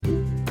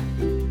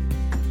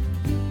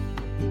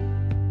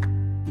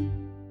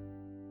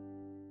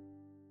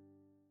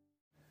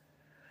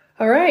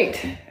All right.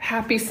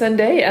 Happy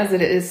Sunday, as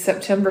it is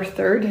September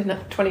 3rd,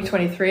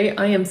 2023.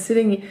 I am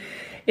sitting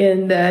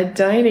in the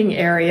dining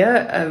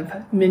area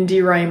of Mindy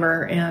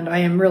Reimer, and I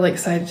am really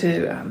excited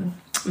to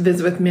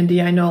visit with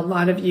Mindy. I know a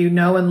lot of you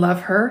know and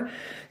love her.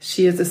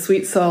 She is a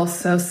sweet soul.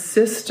 So,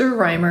 Sister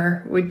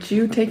Reimer, would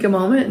you take a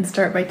moment and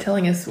start by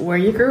telling us where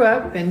you grew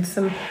up and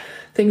some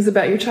things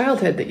about your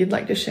childhood that you'd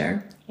like to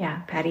share?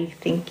 Yeah, Patty,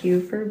 thank you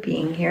for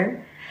being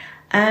here.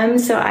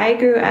 So I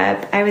grew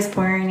up, I was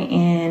born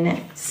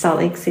in Salt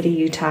Lake City,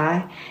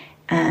 Utah,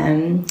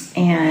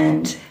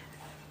 and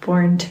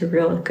born to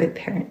real good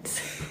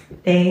parents.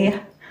 They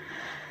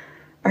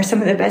are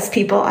some of the best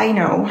people I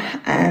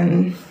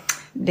know.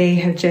 They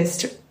have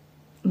just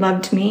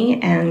loved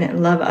me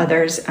and love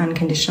others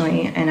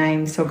unconditionally, and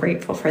I'm so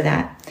grateful for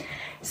that.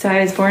 So I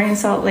was born in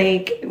Salt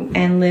Lake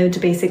and lived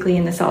basically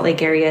in the Salt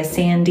Lake area.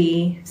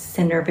 Sandy,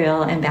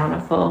 Centerville, and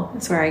Bountiful.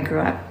 That's where I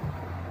grew up.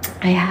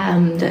 I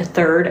am the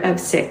third of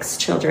 6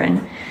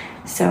 children.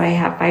 So I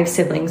have 5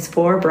 siblings,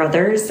 4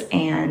 brothers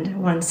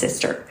and 1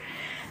 sister.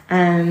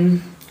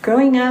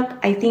 Growing up,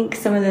 I think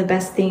some of the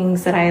best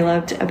things that I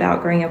loved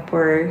about growing up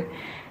were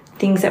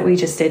things that we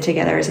just did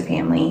together as a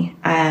family.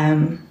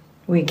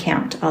 We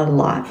camped a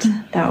lot.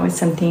 That was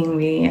something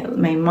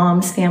my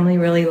mom's family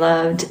really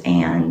loved,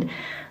 and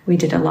we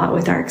did a lot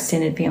with our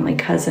extended family,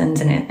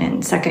 cousins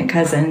and second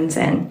cousins,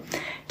 and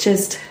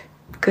just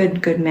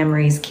good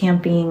memories.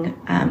 Camping,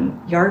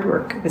 yard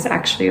work was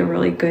actually a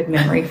really good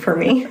memory for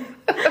me.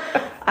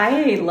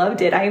 I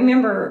loved it. I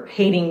remember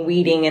hating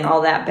weeding and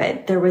all that,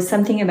 but there was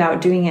something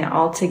about doing it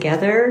all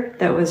together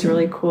that was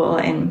really cool.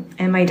 And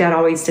my dad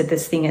always did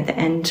this thing at the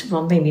end.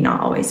 Well, maybe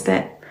not always,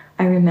 but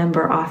I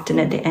remember often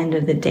at the end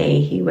of the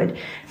day, he would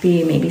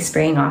be maybe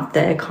spraying off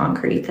the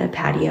concrete, the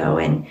patio,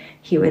 and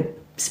he would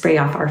spray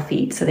off our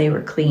feet so they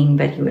were clean,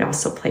 but he would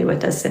also play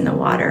with us in the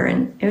water.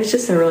 And it was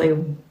just a really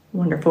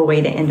wonderful way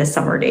to end a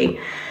summer day.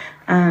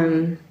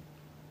 Other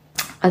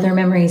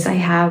memories I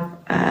have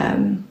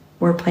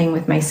were playing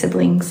with my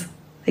siblings.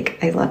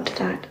 Like, I loved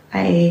that.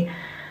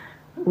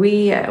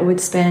 We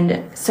would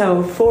spend,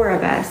 so 4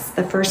 of us,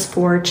 the first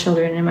 4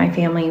 children in my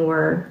family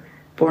were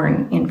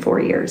born in 4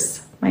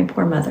 years. My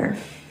poor mother.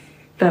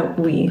 But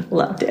we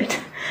loved it.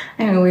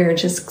 I mean, we were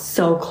just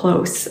so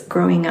close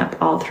growing up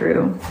all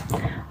through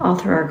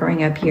our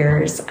growing up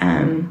years.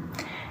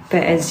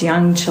 But as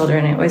young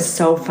children, it was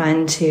so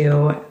fun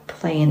to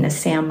play in the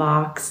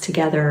sandbox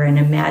together and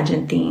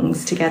imagine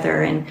things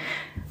together. And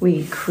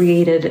we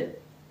created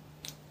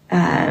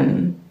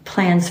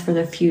plans for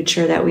the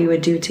future that we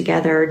would do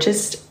together.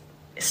 Just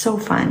so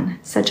fun.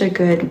 Such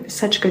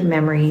good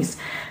memories.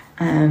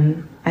 I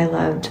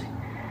loved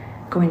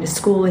going to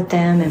school with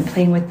them and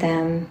playing with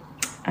them.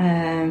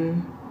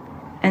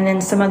 And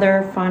then some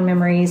other fond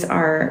memories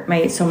are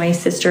my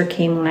sister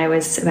came when I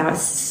was about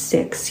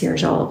 6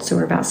 years old. So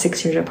we're about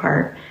 6 years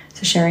apart.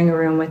 So sharing a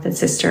room with a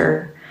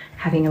sister,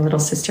 having a little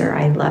sister,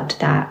 I loved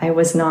that. I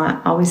was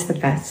not always the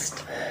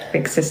best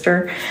big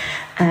sister,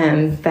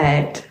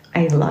 but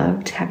I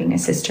loved having a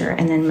sister.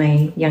 And then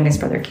my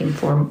youngest brother came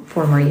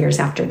 4 more years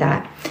after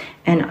that.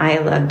 And I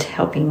loved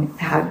having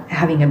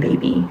a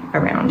baby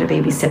around, a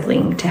baby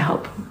sibling to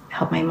help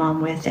my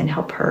mom with and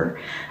help her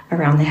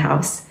around the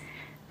house.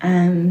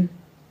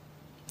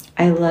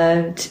 I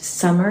loved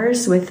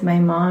summers with my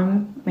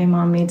mom. My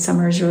mom made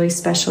summers really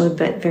special,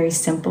 but very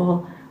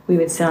simple. We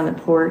would sit on the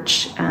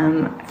porch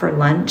for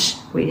lunch.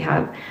 We'd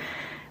have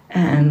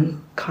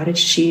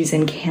cottage cheese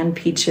and canned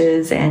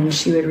peaches, and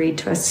she would read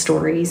to us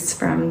stories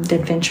from the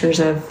adventures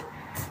of,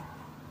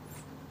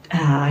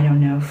 I don't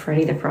know,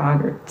 Freddie the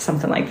Frog or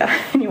something like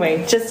that.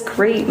 Anyway, just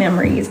great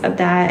memories of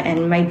that.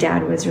 And my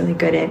dad was really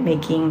good at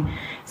making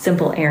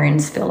simple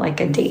errands feel like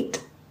a date,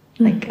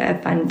 like a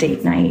fun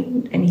date night.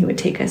 And he would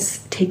take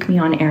me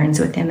on errands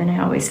with him, and I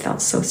always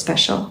felt so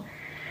special.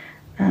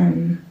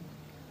 And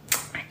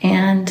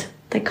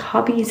like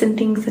hobbies and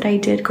things that I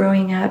did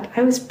growing up,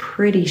 I was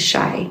pretty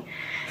shy,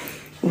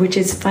 which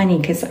is funny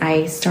because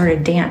I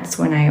started dance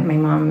when my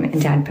mom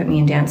and dad put me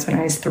in dance when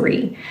I was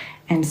 3.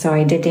 And so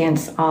I did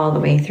dance all the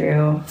way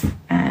through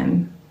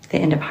the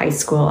end of high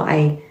school.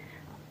 I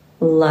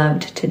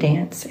loved to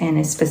dance, and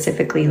I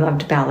specifically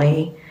loved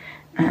ballet,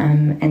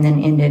 and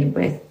then ended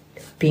with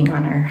being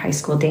on our high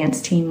school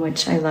dance team,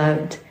 which I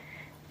loved.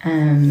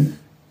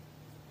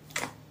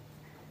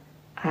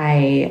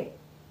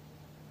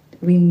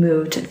 We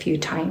moved a few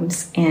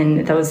times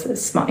in those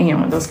small,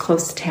 those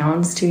close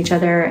towns to each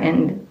other,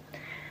 and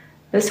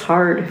it was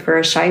hard for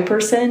a shy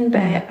person,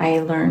 but I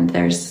learned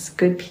there's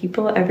good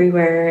people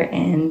everywhere,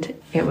 and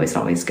it was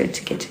always good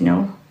to get to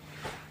know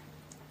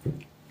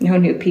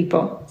new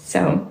people.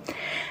 So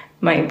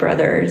my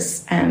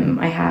brothers,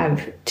 I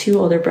have 2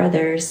 older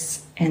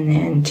brothers and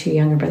then 2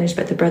 younger brothers,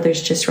 but the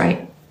brothers just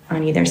right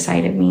on either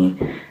side of me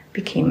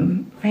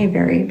became my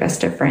very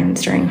best of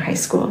friends during high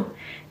school.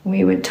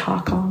 We would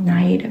talk all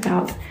night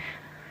about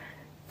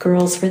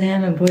girls for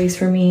them and boys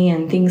for me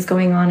and things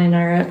going on in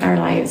our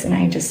lives, and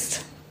I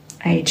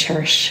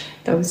cherish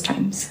those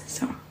times.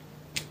 So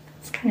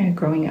it's kind of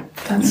growing up.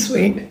 That's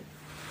sweet.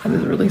 That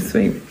is really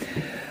sweet.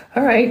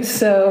 All right.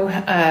 So,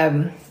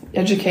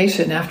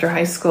 education after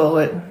high school,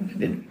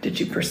 did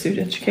you pursue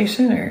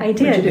education, or I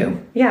did. What did you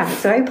do? Yeah.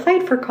 So I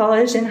applied for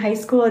college in high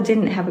school. I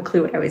didn't have a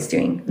clue what I was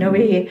doing.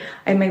 Nobody,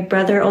 my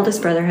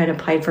oldest brother had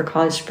applied for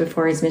college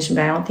before his mission,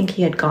 but I don't think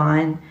he had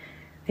gone,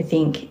 I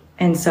think.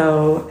 And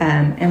so,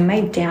 and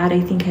my dad,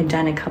 I think, had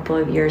done a couple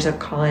of years of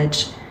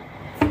college,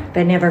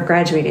 but never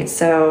graduated.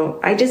 So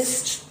I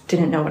just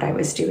didn't know what I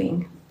was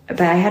doing.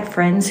 But I had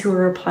friends who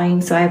were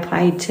applying, so I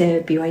applied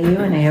to BYU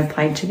and I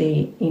applied to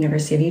the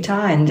University of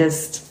Utah and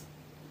just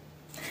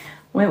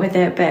went with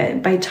it.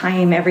 But by the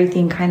time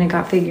everything kind of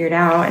got figured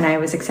out and I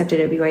was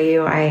accepted at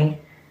BYU, I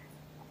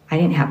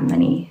didn't have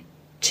money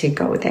to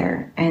go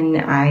there.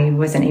 And I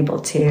wasn't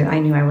able to, I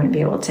knew I wouldn't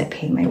be able to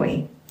pay my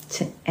way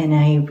to, and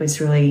I was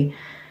really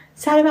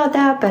sad about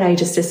that, but I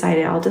just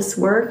decided I'll just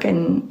work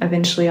and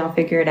eventually I'll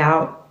figure it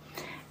out.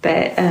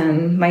 But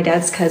my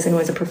dad's cousin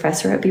was a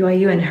professor at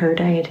BYU and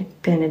heard I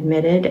had been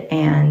admitted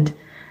and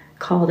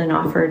called and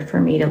offered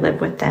for me to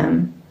live with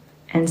them.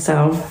 And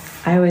so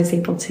I was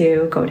able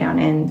to go down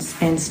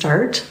and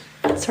start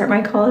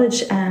my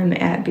college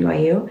at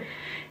BYU.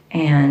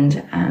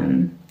 And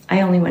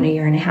I only went a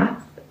year and a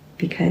half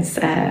because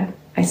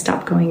I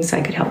stopped going so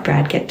I could help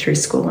Brad get through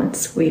school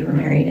once we were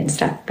married and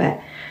stuff.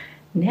 But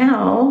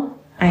now,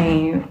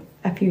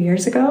 a few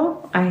years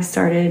ago, I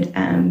started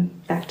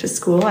back to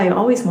school. I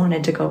always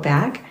wanted to go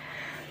back.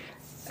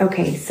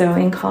 Okay, so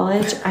in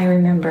college, I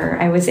remember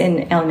I was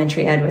in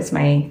elementary ed was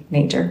my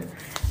major.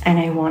 And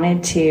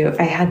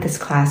I had this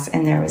class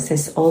and there was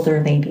this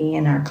older lady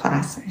in our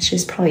class. She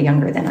was probably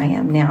younger than I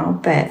am now,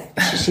 but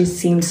she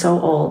seemed so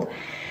old.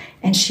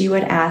 And she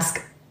would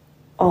ask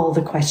all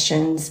the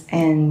questions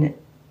and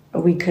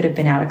we could have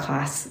been out of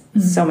class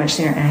so much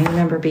sooner. And I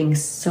remember being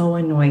so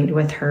annoyed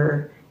with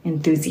her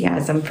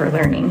enthusiasm for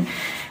learning.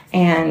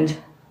 And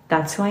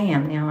that's who I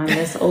am now. I'm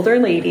this older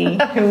lady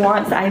who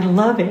I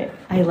love it.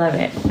 I love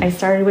it. I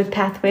started with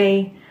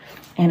Pathway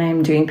and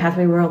I'm doing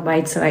Pathway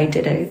Worldwide. So I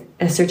did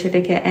a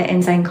certificate at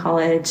Ensign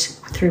College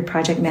through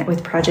project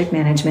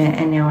management.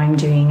 And now I'm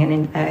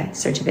doing a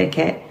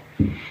certificate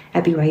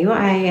at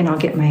BYUI and I'll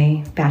get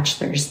my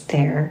bachelor's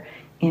there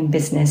in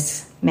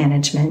business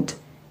management.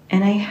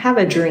 And I have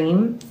a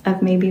dream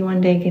of maybe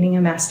one day getting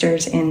a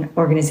master's in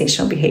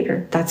organizational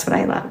behavior. That's what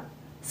I love.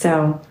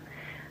 So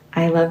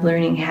I love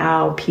learning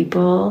how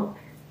people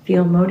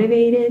feel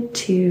motivated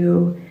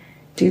to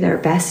do their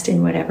best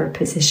in whatever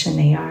position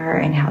they are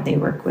and how they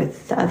work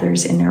with the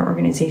others in their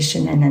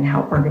organization and then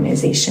how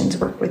organizations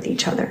work with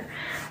each other.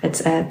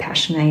 It's a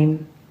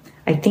passion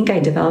I think I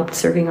developed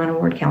serving on a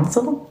ward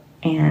council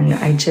and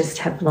I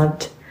just I've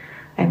loved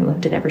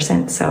it ever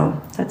since.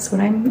 So that's what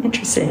I'm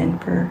interested in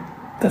for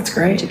That's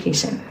great.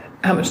 Education.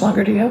 How much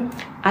longer do you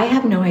have? I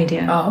have no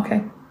idea. Oh,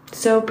 okay.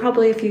 So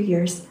probably a few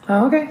years.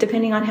 Oh, okay.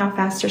 Depending on how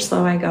fast or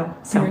slow I go.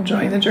 So you're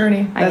enjoying the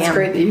journey. That's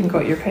great that you can go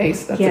at your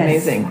pace. That's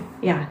amazing.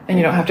 Yeah. And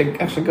you don't have to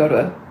actually go to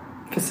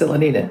a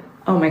facility to.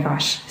 Oh my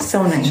gosh,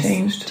 so nice.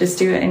 Changed. Just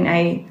do it. And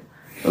I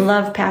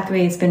love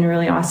Pathway. It's been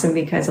really awesome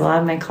because a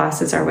lot of my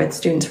classes are with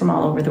students from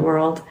all over the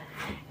world.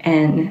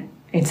 And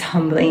it's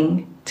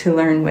humbling to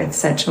learn with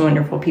such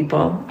wonderful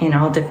people in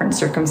all different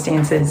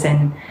circumstances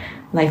and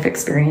life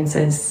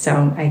experiences.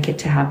 So I get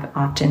to have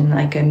often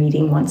like a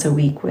meeting once a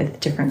week with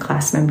different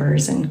class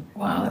members. And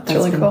wow, that's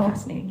really cool.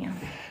 Fascinating, yeah.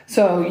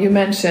 So you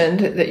mentioned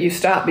that you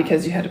stopped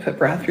because you had to put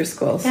Brad through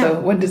school. Yeah. So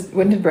when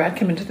did Brad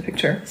come into the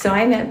picture? So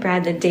I met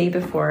Brad the day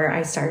before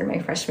I started my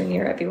freshman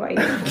year at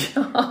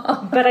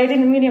BYU. But I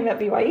didn't meet him at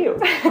BYU.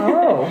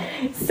 Oh.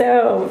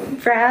 So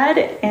Brad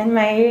and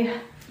my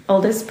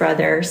oldest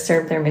brother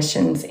served their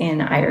missions in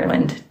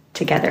Ireland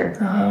together.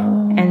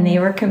 Oh. And they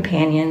were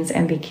companions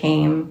and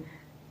became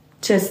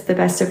just the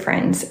best of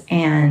friends.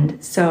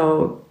 And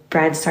so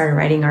Brad started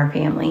writing our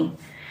family.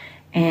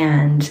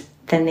 And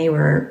then they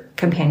were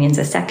companions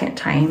a second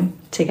time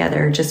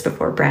together just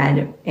before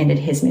Brad ended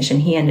his mission.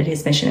 He ended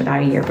his mission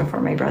about a year before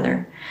my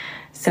brother.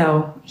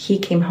 So he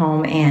came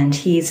home and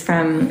he's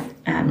from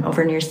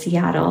over near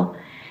Seattle,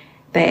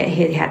 but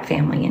he had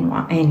family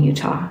in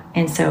Utah.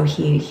 And so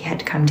he had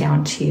to come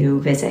down to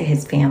visit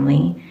his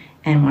family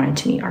and wanted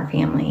to meet our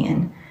family.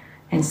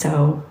 And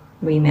so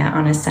we met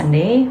on a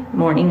Sunday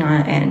morning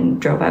and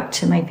drove up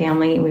to my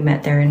family. We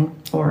met there in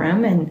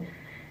Orem and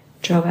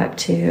drove up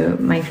to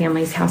my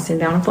family's house in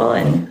Bountiful.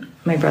 And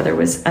my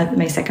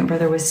second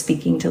brother was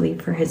speaking to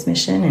leave for his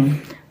mission.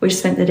 And we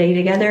spent the day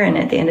together. And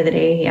at the end of the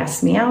day, he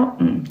asked me out.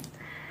 And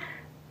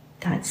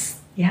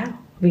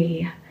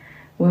we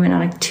went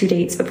on 2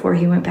 dates before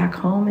he went back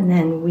home. And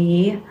then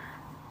we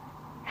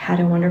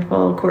had a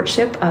wonderful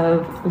courtship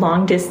of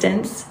long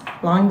distance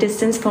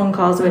phone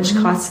calls, which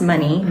cost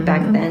money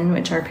back then,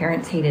 which our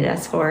parents hated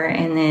us for.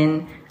 And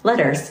then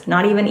letters,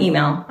 not even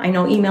email. I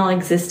know email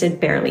existed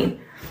barely,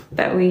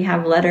 but we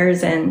have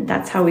letters, and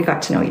that's how we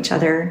got to know each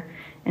other.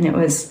 And it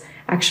was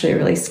actually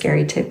really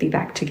scary to be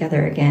back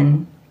together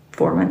again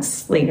 4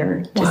 months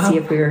later to see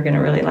if we were going to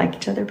really like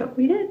each other, but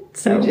we did.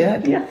 So, you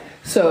did? Yeah.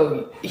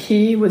 So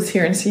he was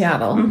here in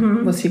Seattle.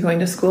 Was he going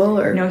to school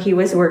or? No, he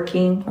was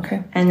working.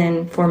 Okay. And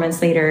then 4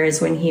 months later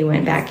is when he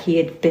went back. He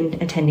had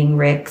been attending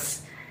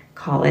Rick's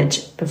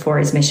college before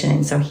his mission,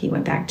 and so he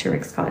went back to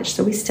Rick's college.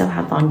 So we still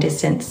had long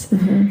distance,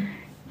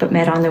 but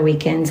met on the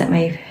weekends at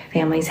my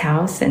family's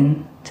house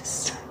and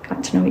just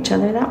got to know each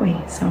other that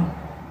way. So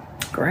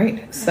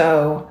great.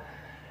 So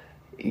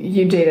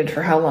you dated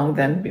for how long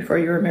then before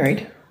you were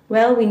married?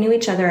 Well, we knew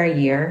each other a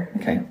year.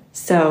 Okay.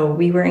 So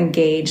we were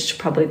engaged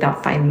probably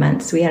about 5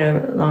 months. We had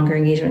a longer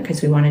engagement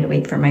because we wanted to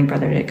wait for my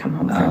brother to come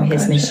home from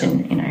his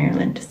mission in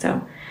Ireland.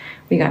 So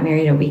we got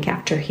married a week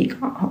after he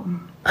got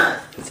home.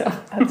 So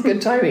that's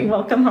good timing.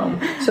 Welcome home.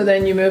 So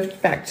then you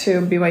moved back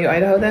to BYU,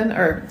 Idaho then,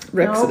 or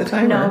Rick's at the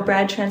time? No, or?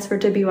 Brad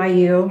transferred to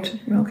BYU.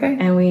 Okay.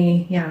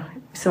 And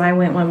so I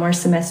went one more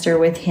semester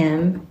with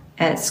him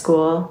at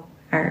school.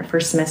 Our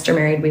first semester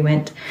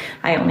married,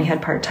 I only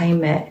had part-time,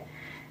 but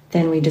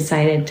then we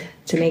decided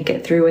to make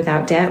it through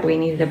without debt. We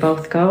needed to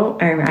both go,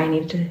 or I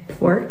needed to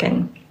work,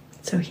 and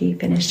so he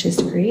finished his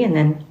degree, and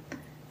then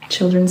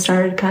children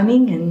started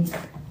coming, and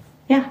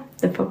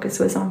the focus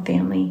was on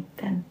family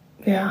then.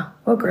 Yeah.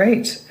 Well,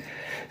 great.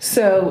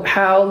 So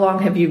how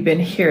long have you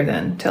been here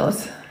then? Tell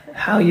us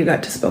how you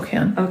got to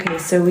Spokane. Okay,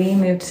 so we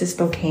moved to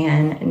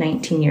Spokane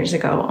 19 years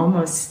ago,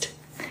 almost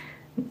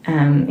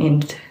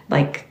in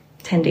like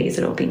 10 days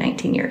it'll be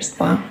 19 years.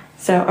 Wow.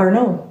 So, or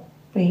no,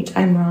 wait,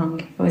 I'm wrong.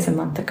 It was a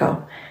month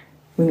ago.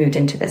 We moved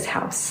into this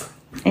house.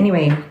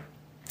 Anyway,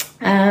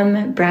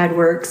 Brad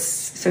works,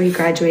 so he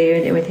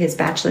graduated with his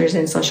bachelor's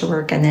in social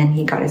work, and then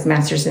he got his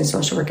master's in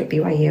social work at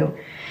BYU.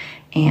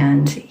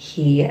 And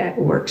he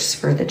works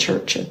for the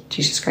Church of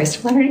Jesus Christ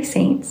of Latter-day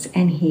Saints,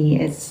 and he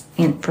is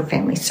in for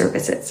family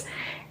services.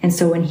 And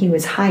so when he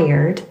was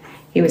hired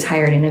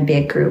in a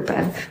big group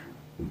of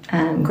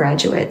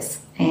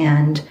graduates,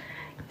 and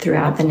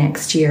throughout the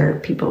next year,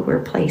 people were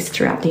placed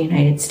throughout the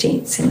United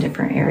States in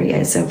different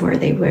areas of where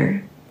they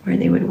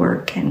would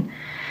work. And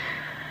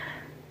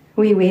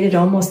we waited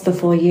almost the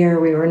full year.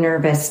 We were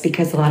nervous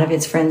because a lot of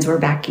his friends were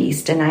back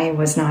east, and I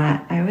was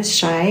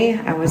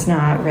shy. I was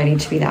not ready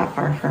to be that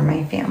far from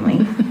my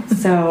family.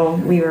 So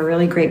we were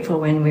really grateful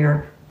when we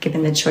were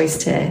given the choice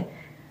to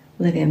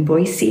live in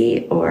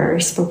Boise or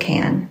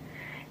Spokane.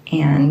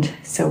 And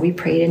so we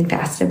prayed and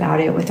fasted about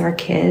it with our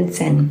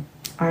kids, and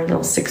our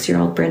little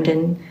 6-year-old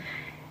Brendan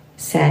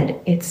said,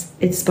 it's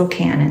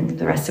Spokane, and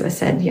the rest of us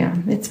said, yeah,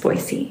 it's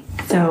Boise.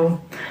 So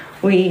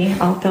we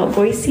all felt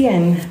Boise,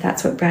 and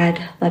that's what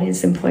Brad let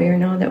his employer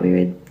know, that we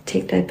would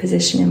take the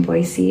position in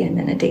Boise. And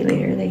then a day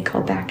later, they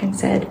called back and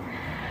said,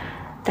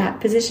 that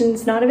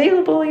position's not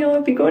available.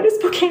 You'll be going to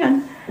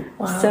Spokane.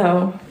 Wow.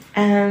 So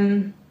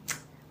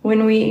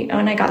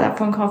when I got that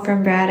phone call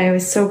from Brad, I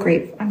was so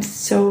grateful. I'm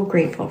so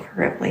grateful for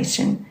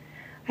Revelation.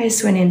 I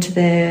just went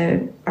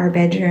into our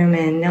bedroom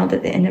and knelt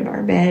at the end of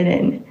our bed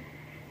and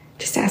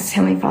just asked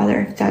Heavenly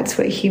Father if that's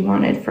what He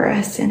wanted for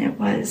us, and it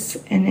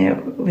was. And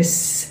it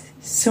was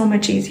so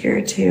much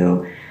easier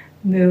to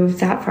move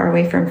that far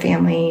away from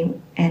family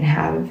and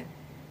have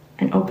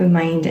an open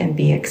mind and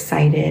be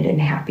excited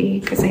and happy,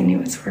 because I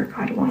knew it's where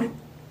God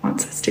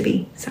wants us to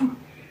be.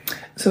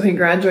 So he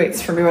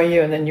graduates from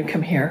BYU, and then you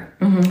come here,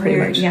 pretty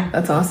much. Yeah.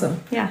 That's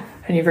awesome. Yeah.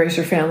 And you've raised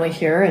your family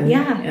here, and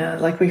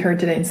like we heard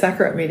today in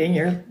Sacrament meeting,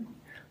 your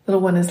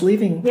little one is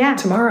leaving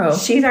tomorrow.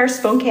 She's our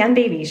Spokane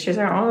baby. She's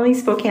our only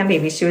Spokane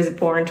baby. She was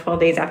born 12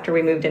 days after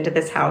we moved into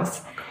this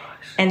house. Oh,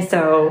 gosh. And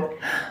so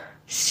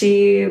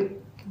she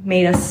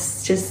made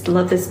us just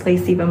love this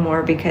place even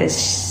more,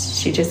 because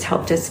she just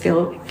helped us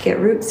get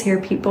roots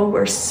here. People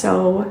were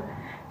so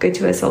good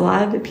to us. A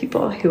lot of the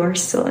people who are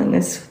still in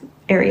this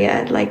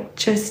area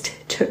just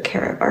took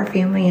care of our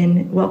family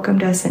and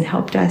welcomed us and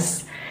helped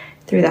us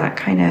through that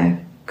kind of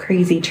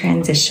crazy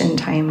transition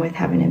time with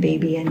having a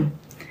baby and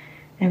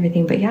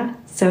everything. But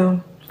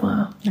so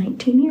wow,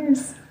 19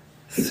 years.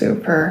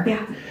 Super.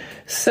 Yeah.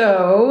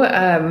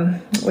 So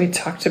we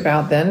talked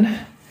about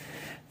then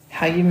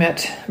how you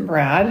met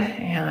Brad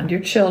and your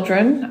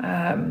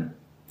children.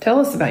 Tell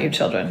us about your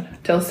children.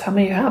 Tell us how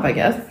many you have, I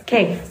guess.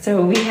 Okay,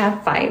 so we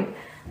have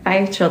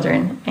five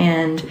children,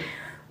 and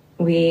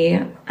we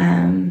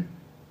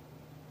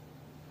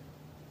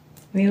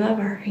love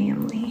our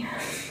family.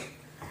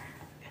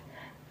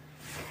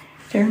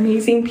 They're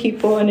amazing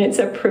people, and it's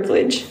a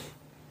privilege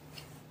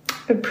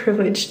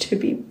to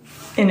be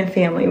in a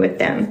family with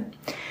them.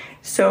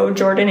 So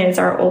Jordan is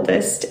our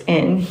oldest,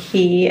 and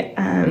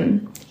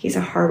he's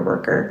a hard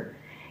worker.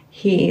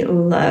 He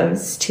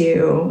loves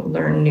to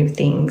learn new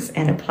things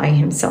and apply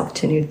himself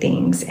to new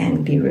things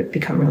and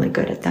become really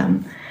good at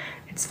them.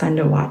 It's fun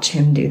to watch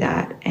him do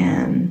that.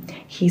 And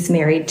he's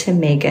married to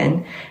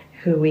Megan,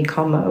 who we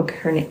call Moog.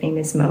 Her nickname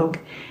is Moog.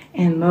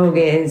 And Moog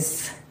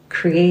is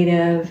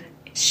creative.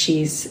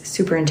 She's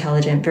super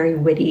intelligent, very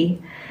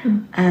witty,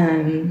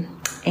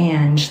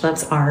 and she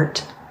loves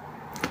art.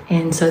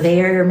 And so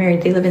they are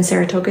married. They live in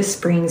Saratoga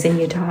Springs in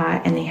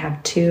Utah, and they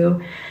have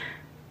two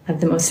of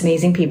the most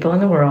amazing people in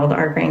the world,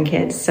 our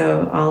grandkids,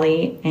 so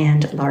Ollie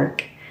and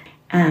Lark.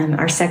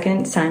 Our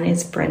second son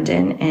is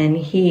Brendan, and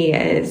he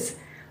is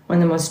one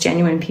of the most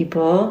genuine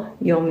people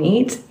you'll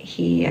meet.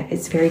 He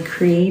is very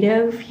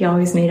creative. He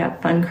always made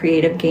up fun,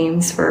 creative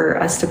games for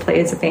us to play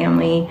as a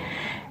family.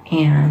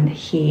 And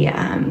he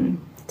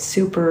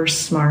super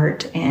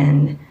smart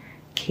and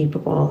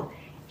capable.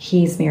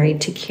 He's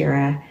married to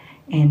Kira,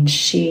 and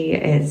she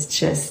is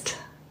just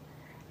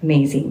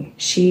amazing.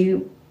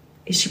 She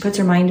puts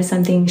her mind to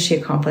something, she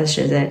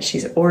accomplishes it.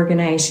 She's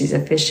organized, she's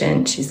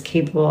efficient, she's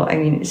capable. I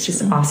mean, it's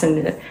just awesome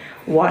to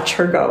watch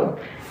her go.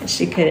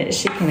 She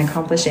can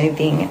accomplish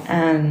anything.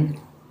 And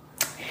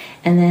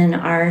then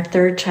our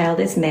third child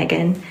is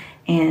Megan,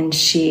 and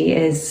she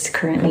is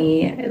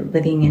currently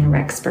living in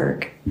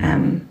Rexburg.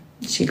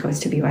 She goes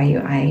to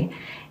BYUI,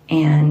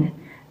 and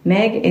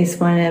Meg is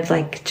one of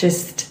like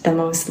just the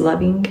most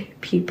loving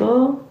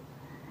people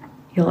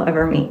you'll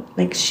ever meet.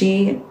 Like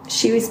she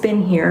was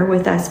been here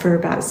with us for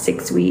about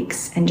 6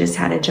 weeks and just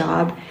had a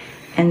job,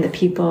 and the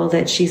people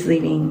that she's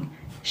leaving,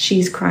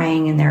 she's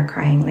crying and they're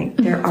crying. Like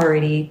they're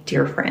already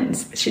dear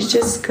friends. She's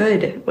just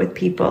good with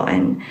people.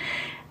 And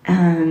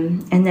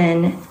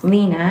then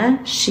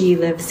Lena, she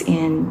lives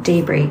in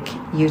Daybreak,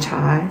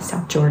 Utah,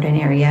 South Jordan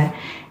area,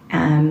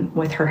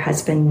 with her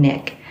husband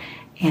Nick.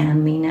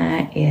 And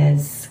Lena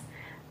is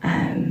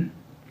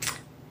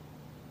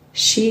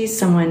she's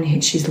someone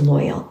who, she's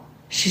loyal.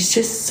 She's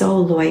just so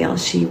loyal.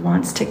 She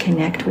wants to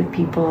connect with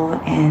people,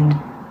 and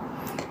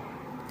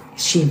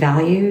she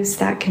values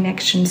that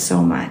connection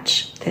so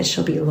much that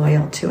she'll be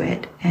loyal to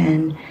it.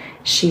 And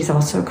she's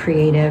also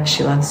creative.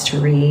 She loves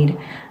to read.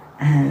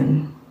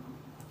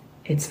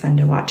 It's fun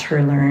to watch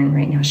her learn.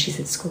 Right now she's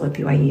at school at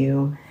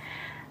BYU.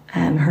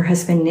 Her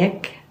husband,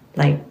 Nick,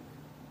 like,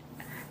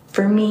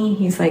 for me,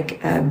 he's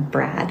like a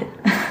Brad.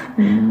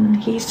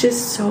 He's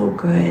just so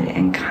good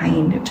and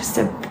kind, just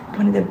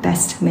one of the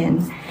best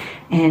men.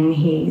 And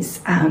he's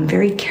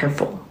very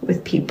careful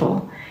with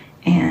people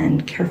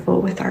and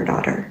careful with our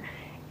daughter.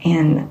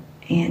 And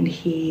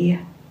he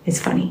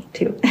is funny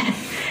too.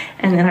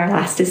 And then our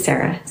last is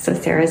Sarah. So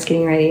Sarah's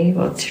getting ready.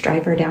 We'll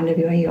drive her down to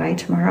BYUI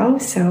tomorrow.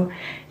 So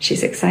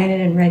she's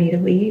excited and ready to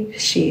leave.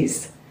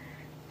 She's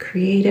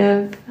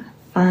creative,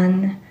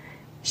 fun.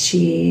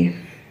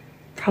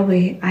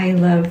 I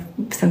love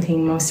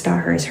something most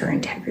about her is her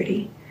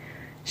integrity.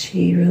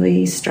 She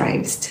really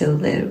strives to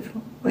live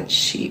what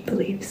she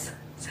believes.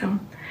 So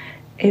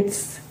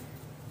it's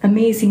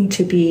amazing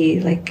to be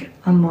like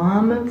a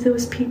mom of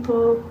those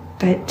people,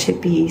 but to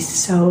be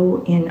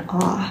so in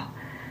awe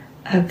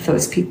of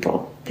those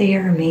people. They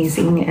are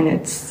amazing, and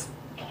it's,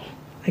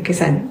 like I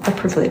said, a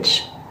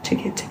privilege to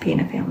get to be in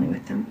a family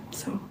with them.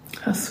 So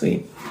how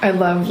sweet. I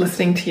love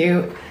listening to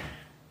you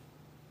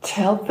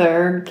tell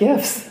their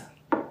gifts.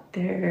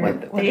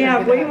 They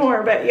have way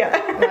more, but yeah.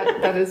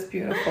 that is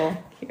beautiful.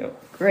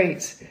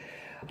 Great.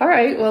 All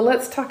right, well,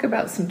 let's talk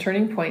about some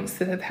turning points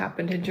that have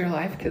happened in your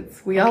life,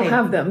 because we all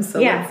have them. So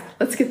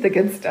let's get the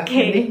good stuff.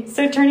 Okay,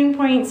 so turning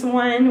points,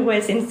 one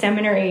was in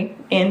seminary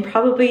in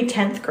probably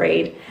 10th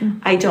grade.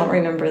 I don't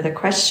remember the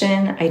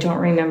question. I don't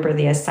remember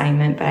the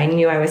assignment, but I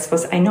know I was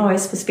supposed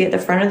to be at the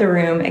front of the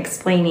room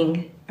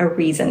explaining a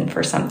reason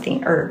for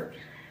something, or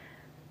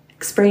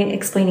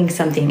explaining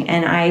something.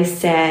 And I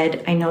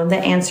said, I know the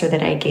answer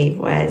that I gave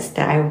was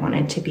that I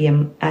wanted to be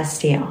a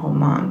stay-at-home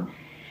mom.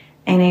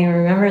 And I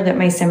remember that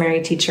my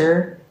seminary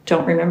teacher,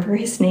 don't remember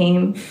his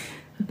name,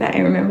 but I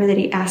remember that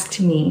he asked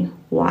me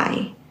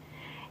why.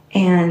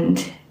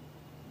 And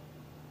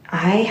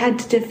I had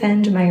to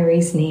defend my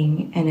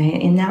reasoning. And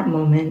in that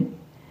moment,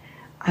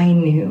 I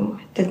knew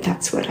that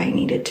that's what I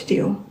needed to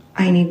do.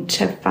 I needed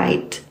to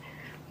fight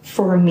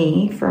for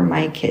me, for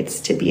my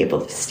kids to be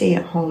able to stay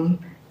at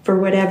home for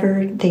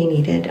whatever they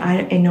needed.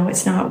 I know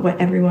it's not what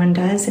everyone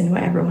does and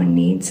what everyone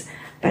needs,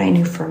 but I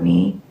knew for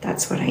me,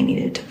 that's what I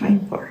needed to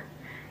fight for.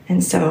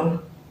 And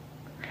so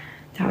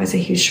that was a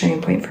huge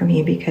turning point for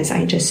me, because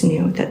I just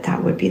knew that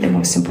that would be the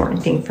most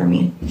important thing for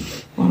me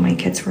while my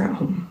kids were at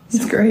home. So,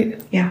 that's great.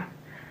 Yeah,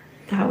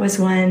 that was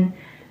one.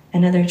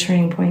 Another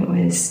turning point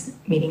was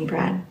meeting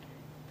Brad.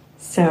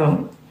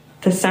 So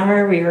the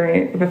summer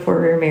before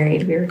we were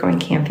married, we were going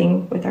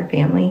camping with our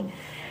family,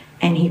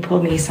 and he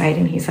pulled me aside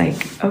and he's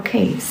like,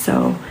 okay,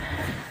 so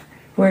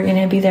we're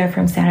going to be there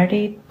from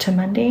Saturday to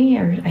Monday,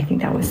 or I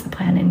think that was the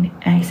plan. And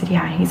I said,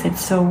 yeah. He said,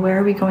 so where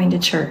are we going to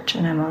church?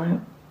 And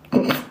I'm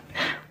like,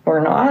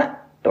 we're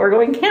not. We're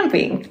going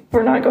camping.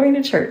 We're not going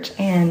to church.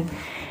 And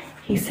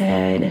he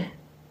said,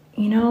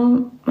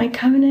 my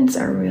covenants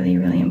are really,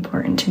 really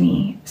important to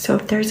me. So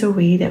if there's a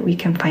way that we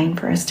can find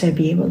for us to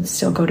be able to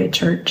still go to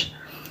church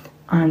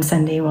on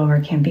Sunday while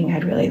we're camping,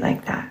 I'd really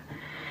like that.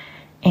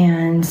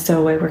 And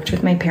so I worked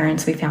with my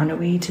parents. We found a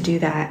way to do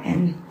that.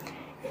 And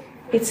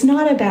it's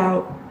not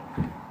about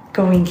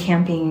going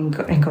camping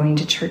and going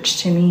to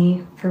church to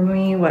me. For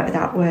me, what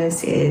that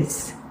was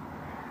is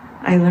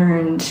I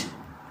learned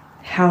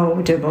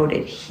how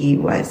devoted he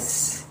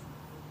was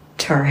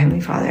to our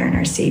Heavenly Father and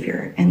our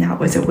Savior. And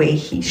that was a way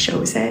he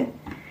shows it.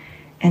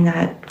 And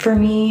that, for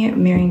me,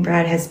 marrying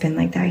Brad has been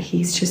like that.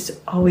 He's just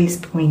always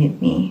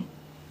pointed me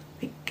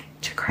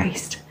to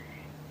Christ.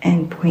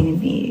 and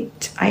pointed me.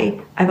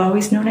 I've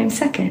always known I'm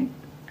second.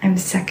 I'm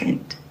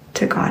second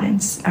to God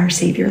and our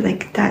Savior.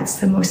 Like, that's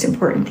the most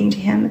important thing to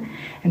him.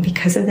 And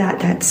because of that,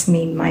 that's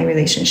made my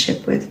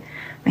relationship with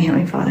my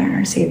Heavenly Father and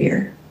our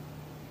Savior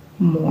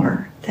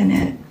more than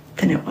it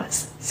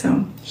was.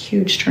 So,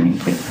 huge turning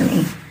point for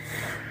me.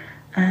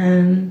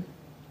 And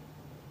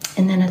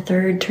then a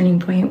third turning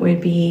point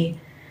would be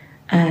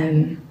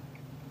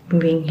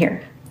moving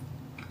here.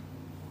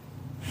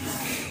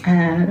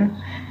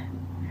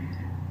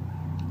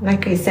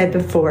 Like I said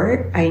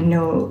before, I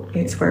know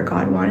it's where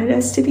God wanted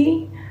us to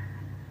be.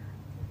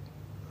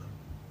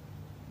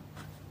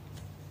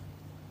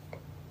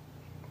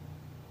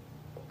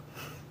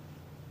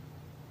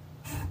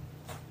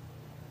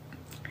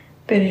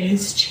 But it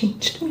has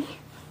changed me.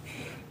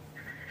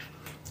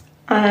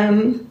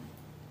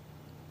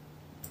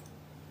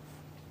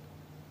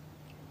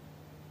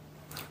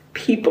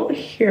 People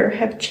here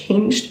have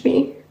changed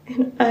me,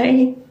 and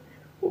I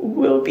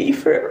will be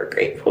forever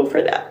grateful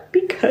for that,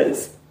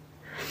 because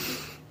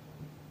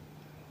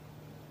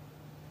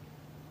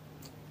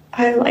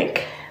I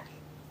like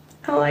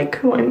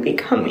who I'm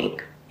becoming.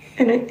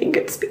 And I think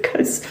it's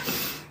because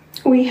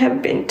we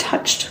have been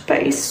touched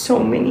by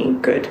so many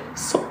good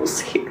souls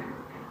here.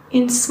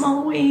 In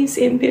small ways,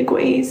 in big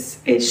ways.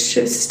 It's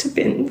just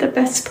been the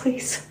best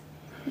place.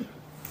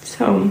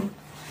 So,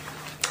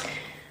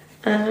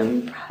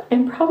 and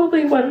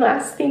probably one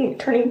last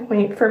turning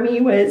point for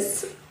me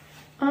was,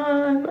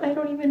 I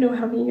don't even know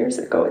how many years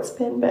ago it's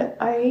been, but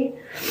I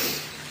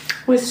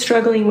was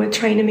struggling with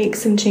trying to make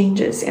some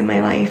changes in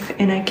my life,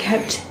 and I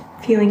kept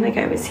feeling like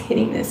I was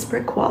hitting this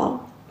brick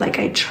wall. Like,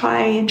 I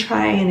try,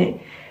 and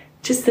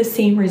just the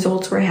same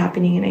results were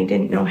happening, and I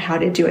didn't know how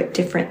to do it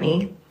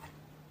differently.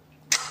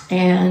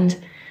 And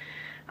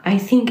I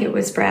think it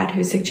was Brad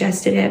who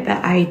suggested it,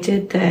 but I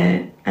did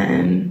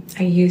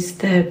I used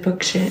the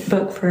book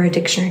for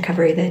addiction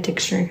recovery, the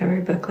addiction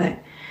recovery booklet,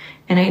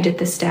 and I did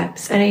the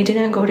steps. And I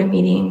didn't go to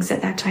meetings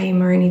at that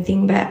time or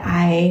anything, but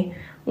I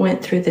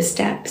went through the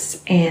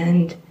steps.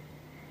 And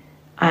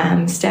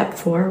step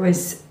 4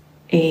 was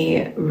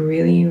a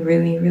really,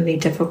 really, really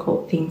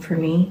difficult thing for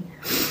me.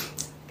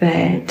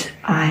 But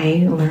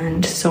I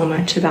learned so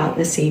much about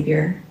the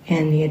Savior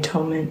and the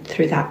atonement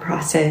through that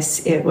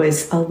process. It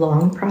was a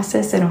long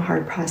process and a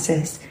hard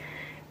process,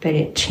 but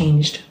it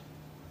changed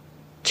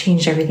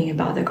everything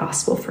about the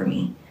gospel for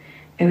me.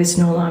 It was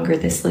no longer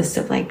this list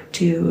of like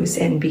do's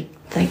and be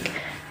like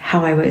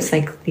how I was,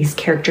 like these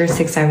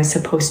characteristics I was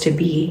supposed to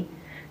be,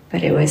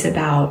 but it was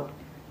about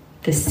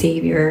the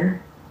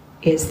Savior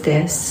is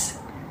this,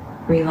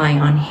 rely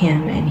on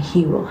him and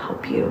he will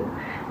help you.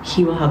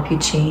 He will help you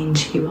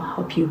change. He will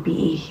help you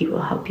be. He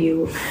will help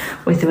you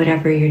with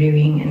whatever you're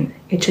doing. And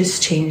it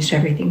just changed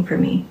everything for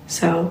me.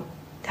 So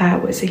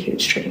that was a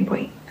huge turning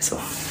point as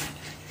well.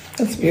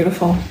 That's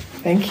beautiful.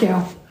 Thank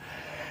you.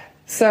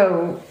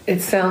 So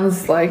it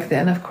sounds like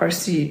then, of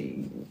course,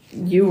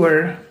 you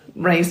were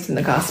raised in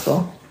the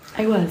gospel.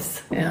 I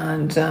was.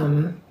 And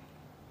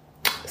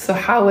so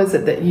how is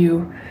it that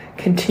you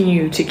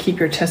continue to keep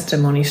your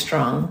testimony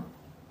strong?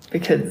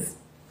 Because,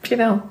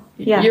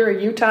 you're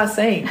a Utah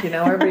saint,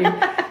 everybody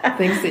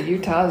thinks that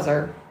Utahns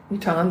are,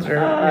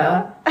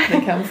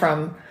 they come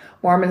from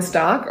Mormon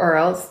stock, or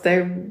else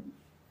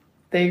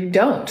they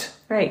don't.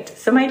 Right.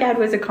 So my dad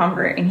was a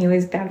convert, and he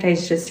was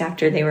baptized just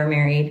after they were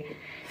married.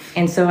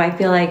 And so I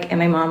feel like, and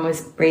my mom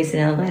was raised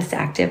in a less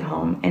active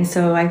home. And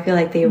so I feel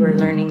like they were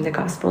learning the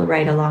gospel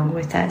right along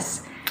with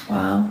us.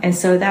 Wow. And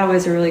so that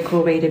was a really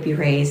cool way to be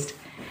raised.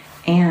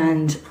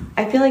 And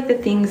I feel like the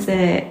things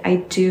that I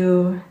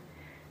do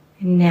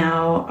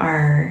now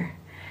are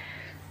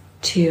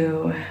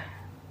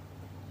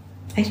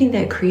I think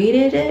that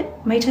created it,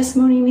 my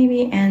testimony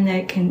maybe, and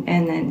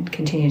then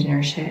continue to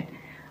nourish it,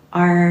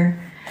 are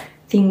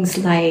things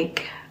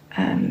like,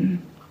 I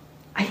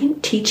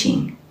think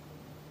teaching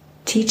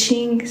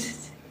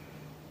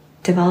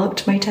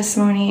developed my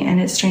testimony, and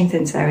it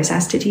strengthens it. I was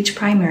asked to teach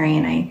primary,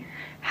 and I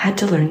had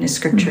to learn the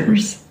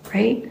scriptures,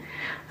 right?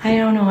 I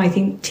don't know, I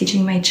think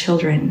teaching my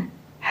children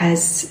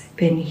has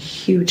been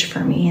huge for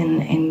me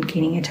in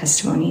gaining a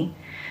testimony.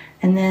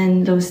 And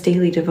then those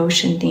daily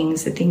devotion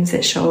things, the things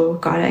that show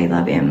God I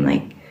love him,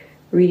 like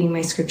reading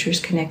my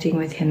scriptures, connecting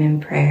with him in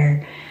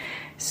prayer,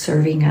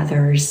 serving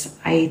others.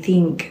 I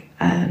think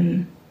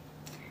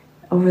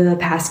over the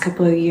past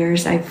couple of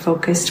years, I've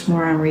focused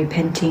more on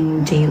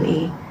repenting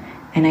daily.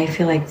 And I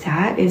feel like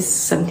that is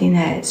something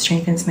that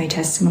strengthens my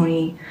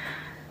testimony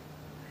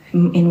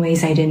in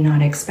ways I did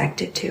not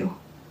expect it to.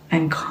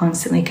 I'm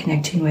constantly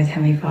connecting with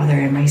Heavenly Father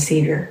and my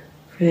Savior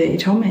for the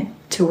atonement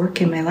to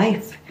work in my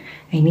life.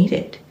 I need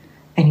it.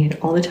 I need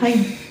it all the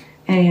time.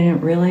 And I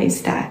didn't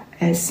realize that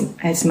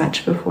as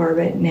much before,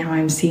 but now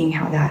I'm seeing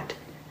how that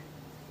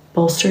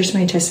bolsters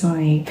my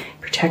testimony,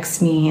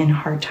 protects me in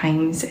hard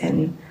times,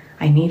 and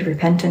I need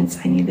repentance.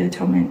 I need the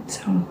atonement.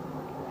 So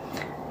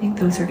I think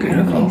those are kind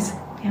of ways.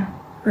 Yeah.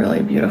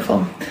 Really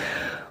beautiful.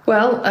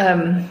 Well,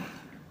 I'm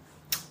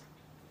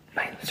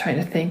trying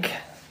to think.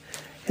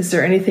 Is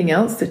there anything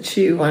else that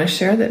you want to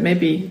share that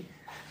maybe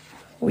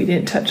we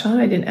didn't touch on?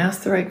 I didn't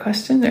ask the right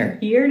question there.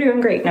 You're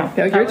doing great. No,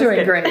 you're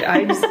doing great.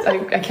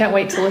 I can't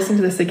wait to listen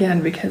to this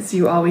again because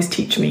you always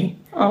teach me.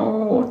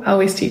 Oh,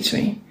 always teach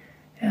me.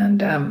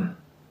 And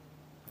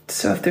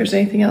so if there's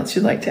anything else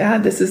you'd like to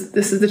add, this is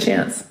the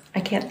chance. I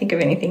can't think of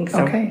anything,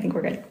 so okay. I think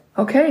we're good.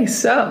 Okay,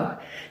 so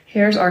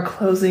here's our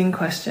closing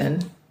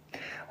question.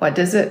 What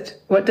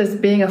does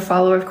being a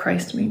follower of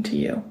Christ mean to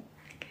you?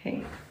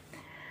 Okay.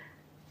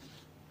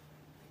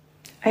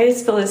 I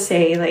just feel to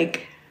say,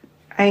 like,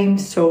 I'm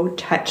so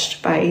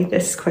touched by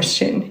this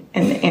question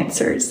and the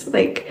answers.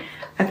 Like,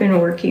 I've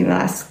been working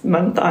last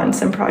month on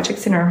some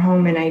projects in our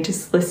home, and I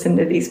just listened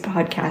to these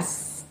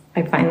podcasts.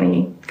 I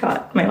finally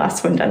got my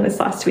last one done this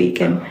last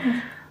week, and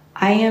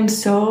I am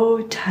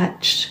so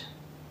touched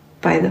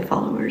by the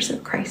followers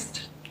of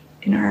Christ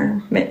in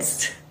our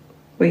midst.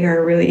 We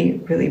are really,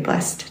 really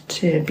blessed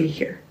to be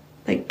here,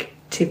 like,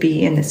 to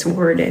be in this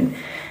word, and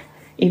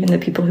even the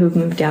people who've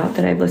moved out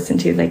that I've listened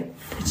to, like,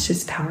 it's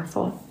just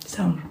powerful.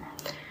 So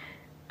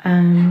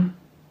I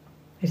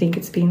think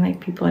it's being like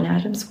people in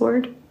Adam's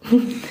ward.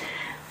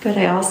 But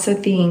I also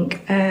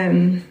think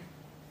a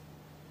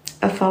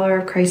follower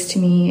of Christ to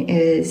me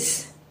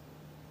is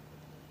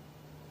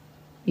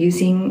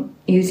using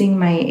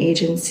my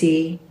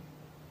agency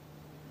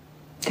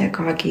that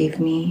God gave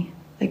me,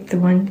 like the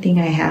one thing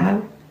I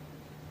have,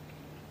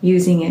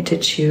 using it to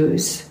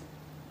choose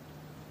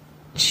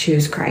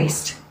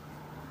Christ,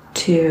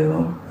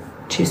 to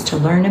choose to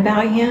learn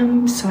about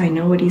him so I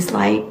know what he's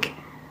like,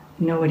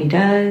 know what he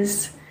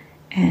does,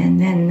 and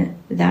then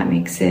that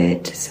makes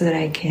it so that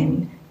I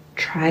can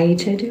try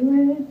to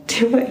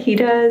do what he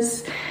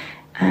does,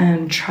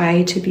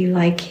 try to be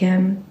like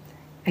him.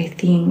 I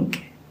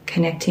think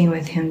connecting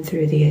with him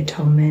through the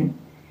atonement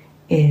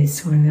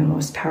is one of the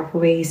most powerful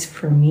ways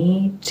for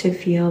me to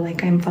feel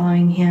like I'm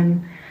following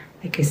him.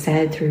 Like I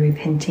said, through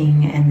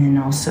repenting, and then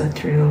also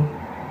through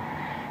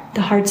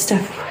the hard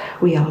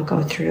stuff we all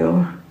go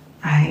through.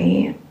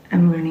 I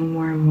am learning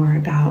more and more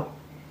about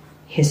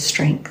his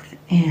strength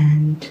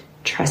and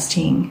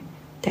trusting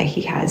that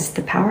he has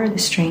the power, the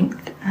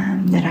strength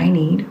that I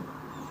need.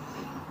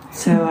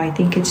 So I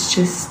think it's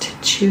just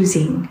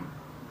choosing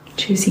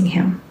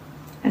him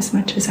as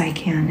much as I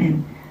can,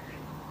 and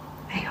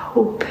I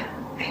hope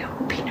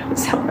he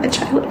knows how much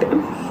I love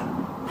him.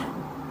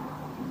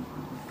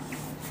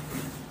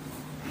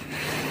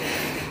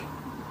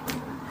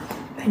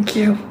 Thank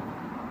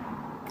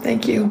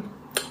you.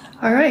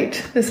 All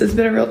right, this has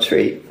been a real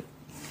treat.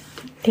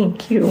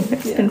 Thank you.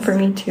 It's been for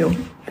me too.